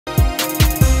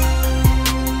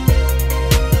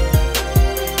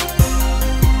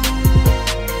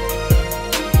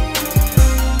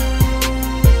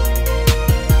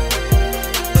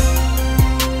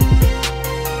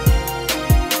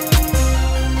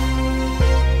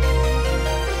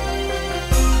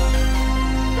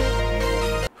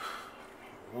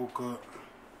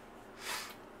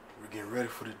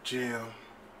gym.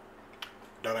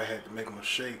 Thought I had to make my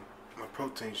shake, my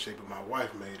protein shake, but my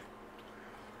wife made it.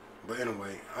 But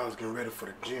anyway, I was getting ready for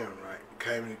the gym, right?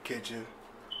 Came in the kitchen,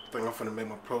 think I'm finna make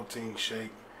my protein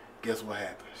shake. Guess what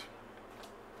happens?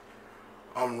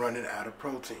 I'm running out of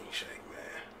protein shake,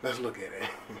 man. Let's look at it.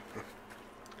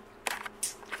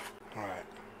 Alright.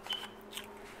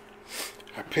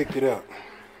 I picked it up.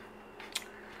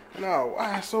 No,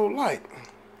 why it's so light?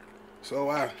 So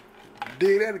I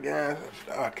dig that again.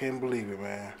 I can't believe it,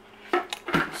 man.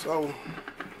 So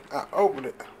I opened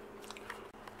it.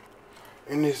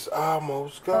 And it's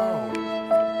almost gone.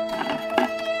 That's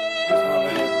all I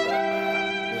had.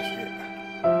 That's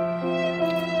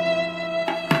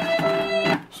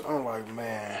it. So I'm like,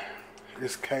 man,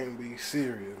 this can't be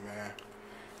serious, man.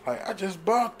 Like, I just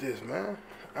bought this, man.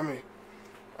 I mean,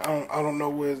 I don't know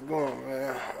where it's going,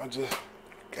 man. I just,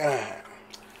 God,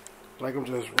 like I'm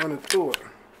just running through it.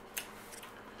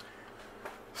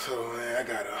 So, man, I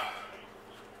gotta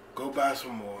go buy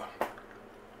some more.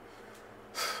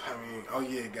 I mean, oh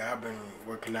yeah, guy, I've been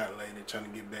working out lately, trying to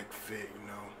get back fit, you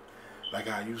know, like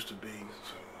I used to be.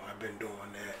 So I've been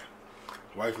doing that.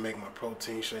 Wife make my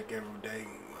protein shake every day,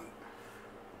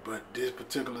 but this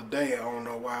particular day, I don't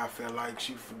know why I felt like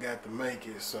she forgot to make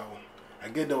it. So I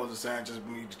guess that was a sign just for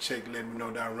me to check, let me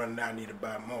know that I'm running out, I need to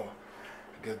buy more.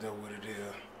 I guess that's what it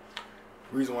is.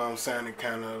 Reason why I'm sounding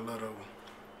kind of a little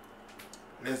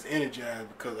less energized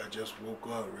because I just woke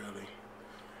up, really.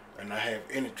 And I have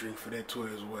energy drink for that too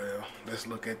as well. Let's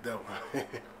look at that one.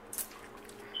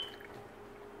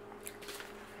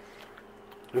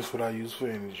 This is what I use for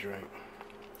energy drink.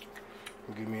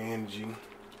 Give me energy.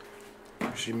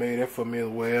 She made that for me as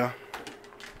well.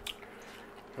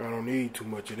 I don't need too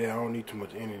much of that. I don't need too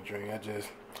much energy drink. I just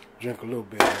drink a little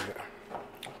bit of it.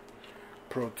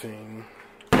 Protein.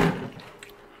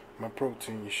 My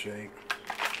protein shake.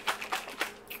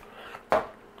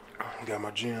 Got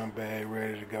my gym bag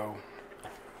ready to go.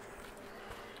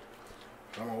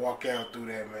 I'm gonna walk out through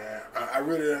that, man. I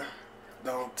really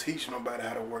don't teach nobody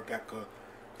how to work out,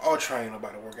 or train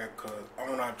nobody to work out, because I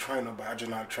don't know how to train nobody. I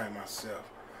just know how to train myself.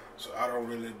 So I don't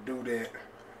really do that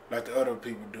like the other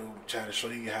people do, try to show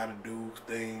you how to do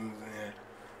things, and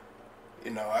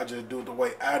you know, I just do it the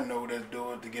way I know to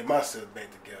do it to get myself back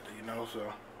together, you know.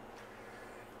 So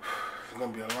it's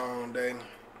gonna be a long day.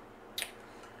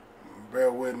 Bear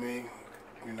with me,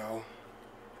 you know.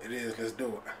 It is, let's do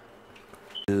it.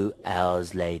 2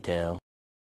 hours later.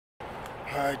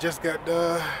 I just got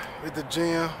done at the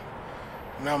gym.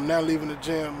 Now I'm now leaving the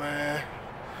gym, man.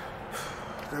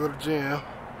 Go to the gym.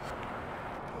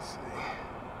 Let's see.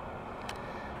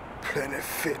 Planet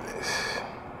Fitness.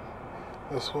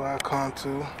 That's where I come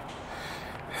to.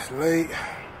 It's late.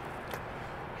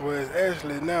 Well, it's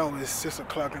actually now it's 6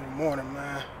 o'clock in the morning,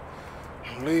 man.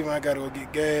 I'm leaving, I gotta go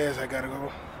get gas, I gotta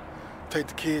go take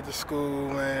the kids to school,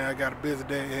 man. I got a busy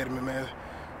day ahead of me, man.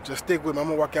 Just stick with me, I'm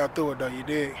gonna walk out through it though, you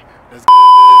dig? Let's go.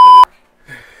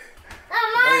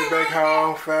 Made it back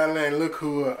home, finally, and look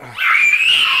who up.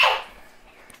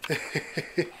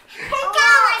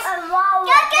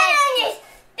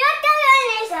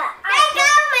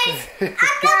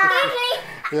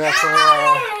 Yeah,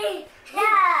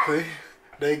 so, see,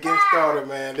 they get started,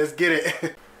 man. Let's get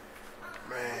it.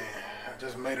 Man, I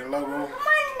just made a logo.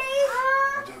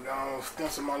 I just gonna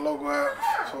stencil my logo out,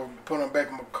 so put them back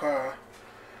in my car.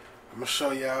 I'm gonna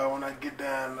show y'all when I get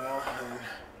down there and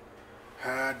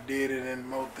how I did it and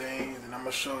more things, and I'm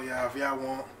gonna show y'all if y'all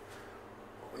want,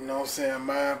 you know what I'm saying,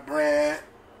 my brand.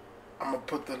 I'm gonna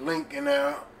put the link in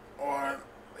there, or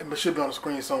it should be on the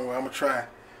screen somewhere. I'm gonna try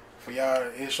for y'all.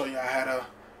 It'll show y'all how to,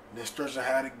 the instruction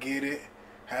how to get it,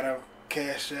 how to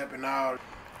cash app and all.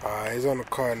 Alright, it's on the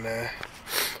car now.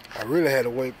 I really had to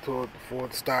wait for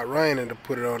it to start raining to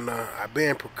put it on there. I've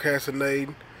been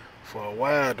procrastinating for a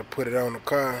while to put it on the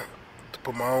car, to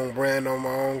put my own brand on my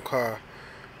own car.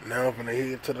 Now I'm gonna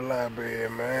head to the library,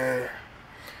 man.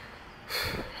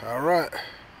 Alright.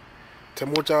 Tell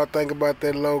me what y'all think about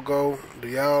that logo. Do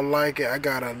y'all like it? I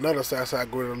got another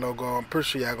Southside Gorilla logo. I'm pretty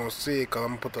sure y'all gonna see it, because I'm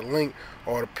gonna put the link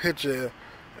or the picture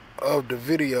of the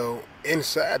video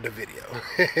inside the video.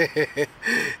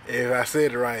 If I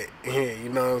said it right, you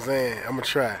know what I'm saying? I'm gonna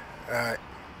try. Alright.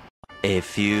 A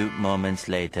few moments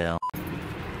later.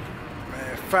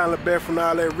 Man, finally back from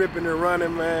all that ripping and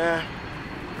running, man.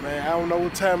 Man, I don't know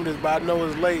what time it is, but I know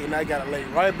it's late, and I gotta lay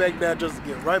right back down just to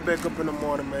get right back up in the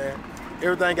morning, man.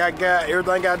 Everything I got,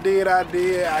 everything I did. I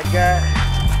got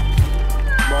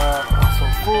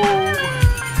some food,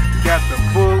 got the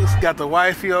books, got the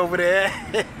wifey over there.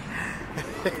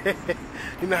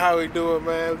 You know how we do it,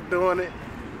 man. We're doing it.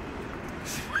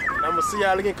 And I'm gonna see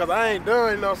y'all again, cause I ain't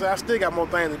done, you know what I'm saying? I still got more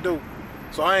things to do.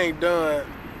 So I ain't done.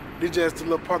 This just a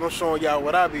little part I'm showing y'all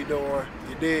what I be doing.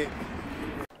 You did?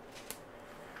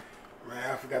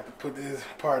 Man, I forgot to put this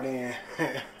part in.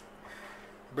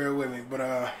 Bear with me, but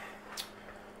I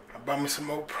bought me some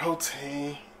more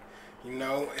protein. You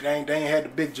know, they ain't had the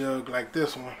big jug like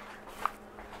this one.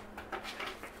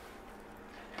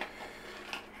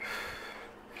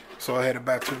 So I had to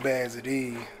buy 2 bags of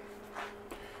these.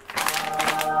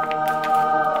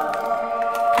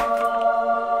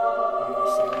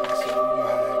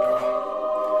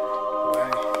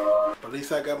 But at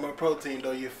least I got my protein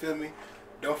though, you feel me?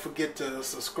 Don't forget to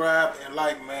subscribe and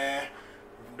like, man.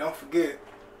 Don't forget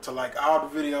to like all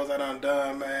the videos I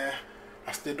done, man.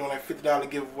 I still doing like $50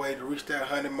 giveaway to reach that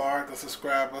 100 mark of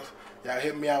subscribers. Y'all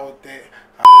hit me out with that.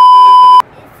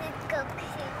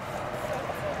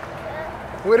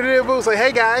 What it is, boo? Say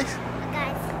hey guys. Hey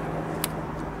guys.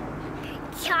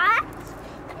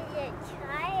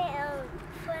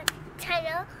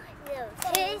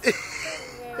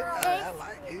 I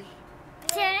like it.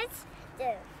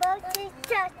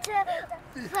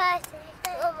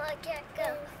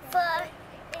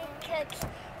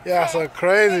 Y'all so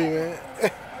crazy, man.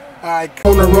 Alright,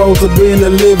 on the road to being a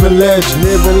living legend.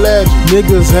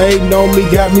 Niggas hating on me,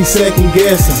 got me second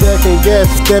guessing.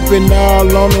 Stepping all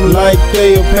on them like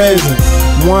they a peasant.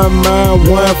 One mind,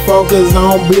 one focus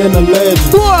on being a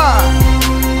legend.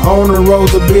 On the road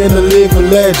to being a living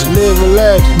legend.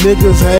 Niggas hate.